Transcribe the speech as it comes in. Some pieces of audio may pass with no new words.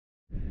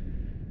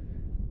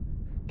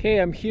Okay,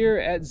 I'm here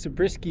at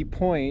Zabriske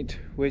Point,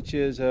 which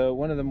is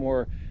one of the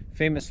more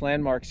famous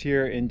landmarks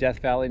here in Death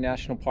Valley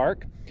National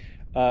Park.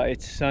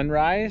 It's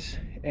sunrise,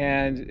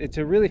 and it's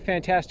a really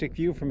fantastic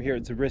view from here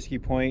at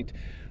Zabriske Point,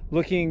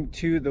 looking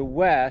to the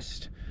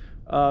west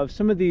of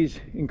some of these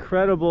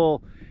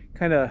incredible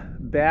kind of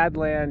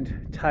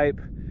badland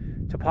type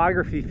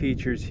topography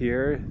features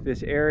here.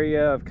 This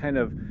area of kind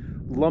of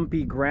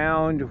lumpy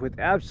ground with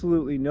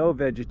absolutely no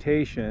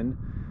vegetation.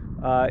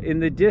 In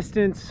the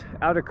distance,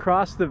 out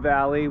across the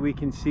valley, we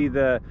can see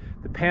the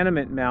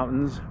Panamint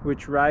Mountains,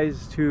 which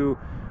rise to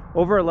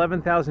over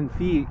 11,000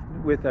 feet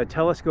with a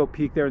telescope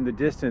peak there in the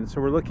distance. So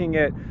we're looking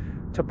at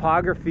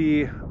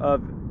topography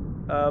of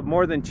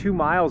more than 2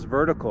 miles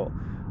vertical.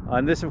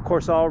 And this, of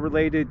course, all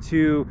related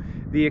to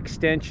the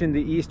extension,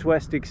 the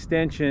east-west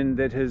extension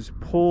that has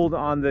pulled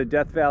on the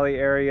Death Valley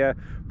area,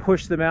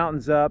 pushed the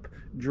mountains up,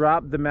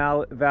 dropped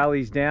the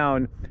valleys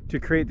down to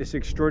create this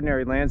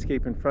extraordinary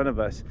landscape in front of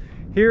us.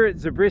 Here at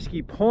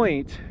Zabriske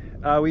Point,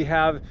 we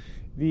have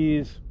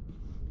these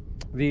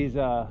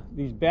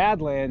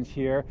badlands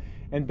here,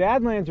 and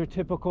badlands are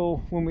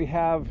typical when we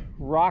have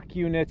rock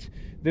units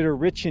that are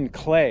rich in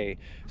clay.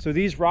 So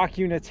these rock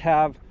units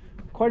have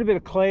quite a bit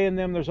of clay in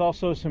them. There's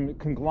also some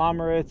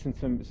conglomerates and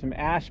some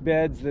ash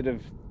beds that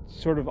have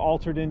sort of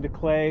altered into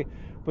clay.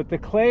 But the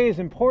clay is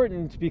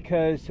important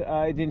because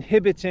it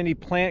inhibits any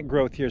plant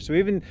growth here. So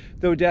even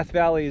though Death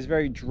Valley is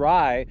very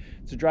dry,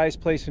 it's the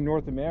driest place in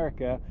North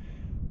America,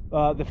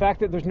 the fact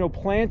that there's no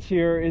plants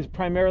here is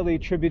primarily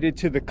attributed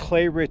to the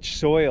clay-rich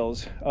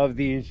soils of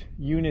these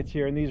units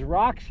here. And these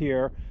rocks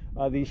here,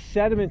 these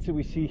sediments that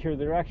we see here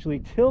that are actually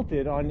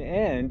tilted on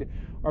end,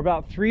 are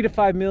about 3 to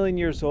 5 million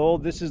years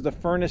old. This is the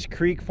Furnace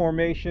Creek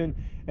Formation,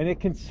 and it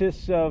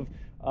consists of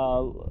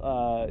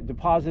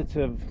deposits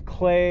of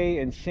clay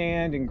and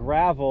sand and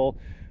gravel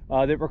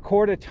that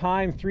record a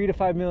time 3 to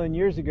 5 million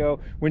years ago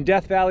when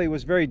Death Valley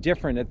was very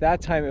different. At that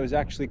time, it was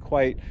actually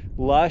quite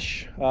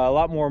lush, a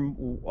lot more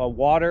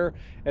water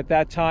at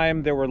that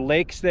time. There were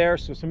lakes there,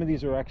 so some of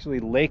these are actually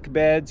lake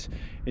beds,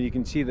 and you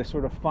can see the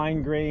sort of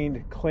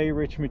fine-grained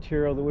clay-rich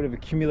material that would have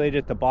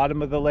accumulated at the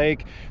bottom of the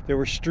lake. There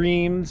were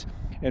streams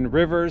and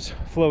rivers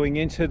flowing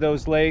into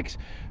those lakes.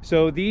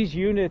 So these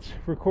units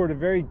record a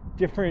very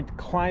different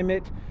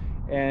climate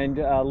and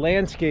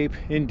landscape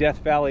in Death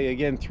Valley,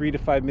 again, 3 to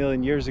 5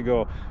 million years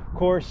ago. Of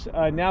course,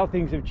 now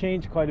things have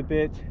changed quite a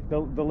bit.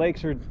 The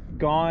lakes are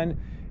gone,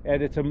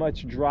 and it's a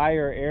much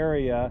drier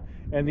area.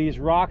 And these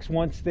rocks,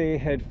 once they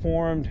had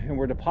formed and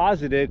were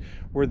deposited,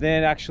 were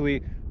then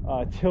actually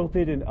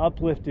tilted and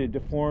uplifted to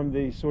form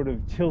these sort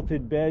of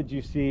tilted beds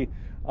you see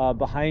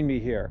behind me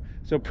here.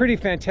 So pretty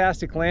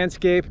fantastic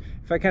landscape.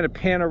 If I kind of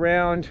pan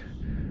around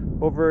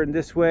over in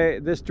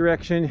this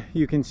direction,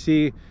 you can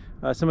see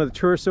some of the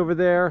tourists over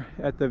there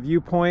at the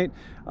viewpoint.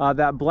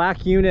 That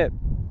black unit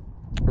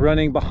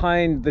running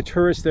behind the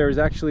tourists there is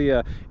actually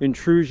an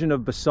intrusion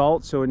of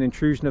basalt, so an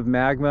intrusion of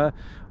magma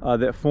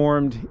that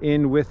formed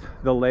in with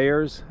the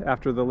layers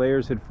after the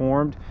layers had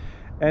formed.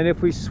 And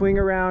if we swing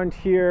around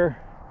here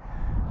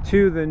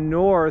to the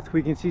north,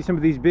 we can see some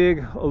of these big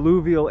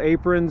alluvial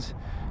aprons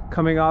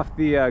coming off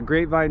the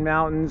Grapevine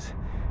Mountains.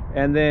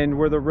 And then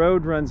where the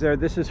road runs there,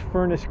 this is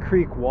Furnace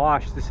Creek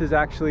Wash. This is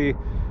actually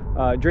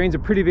drains a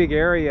pretty big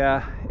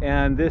area,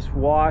 and this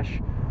wash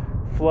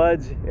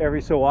floods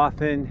every so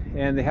often,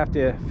 and they have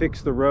to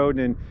fix the road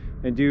and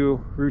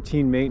do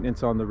routine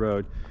maintenance on the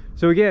road.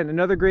 So again,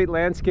 another great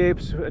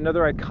landscapes,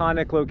 another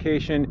iconic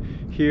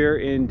location here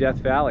in Death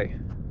Valley.